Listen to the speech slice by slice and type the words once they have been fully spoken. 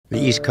The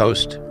East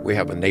Coast, we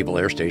have a naval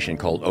air station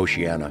called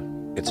Oceana.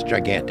 It's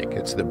gigantic.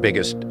 It's the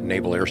biggest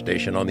naval air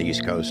station on the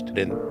East Coast.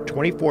 In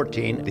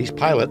 2014, these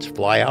pilots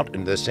fly out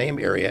into the same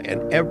area,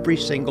 and every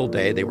single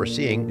day they were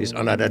seeing these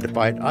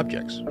unidentified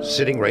objects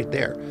sitting right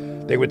there.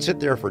 They would sit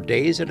there for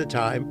days at a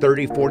time,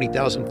 30,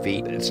 40,000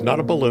 feet. It's not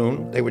a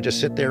balloon. They would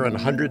just sit there in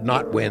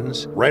 100-knot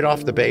winds right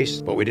off the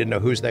base, but we didn't know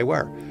whose they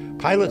were.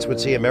 Pilots would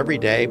see them every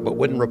day, but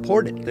wouldn't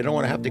report it. They don't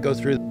want to have to go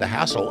through the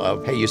hassle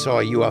of, hey, you saw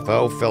a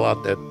UFO, fill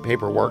out the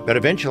paperwork. But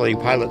eventually,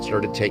 pilots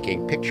started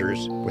taking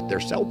pictures with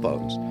their cell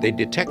phones. They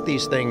detect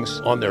these things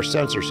on their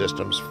sensor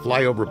systems,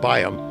 fly over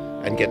by them,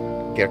 and get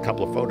a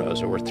couple of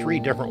photos. There were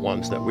 3 different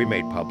ones that we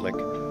made public.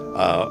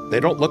 They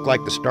don't look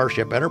like the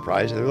Starship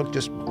Enterprise. They look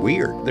just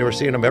weird. They were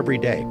seeing them every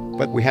day,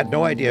 but we had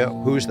no idea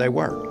whose they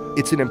were.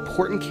 It's an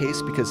important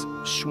case because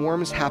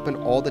swarms happen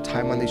all the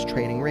time on these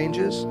training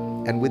ranges,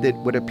 and with it,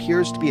 what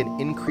appears to be an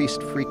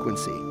increased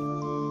frequency.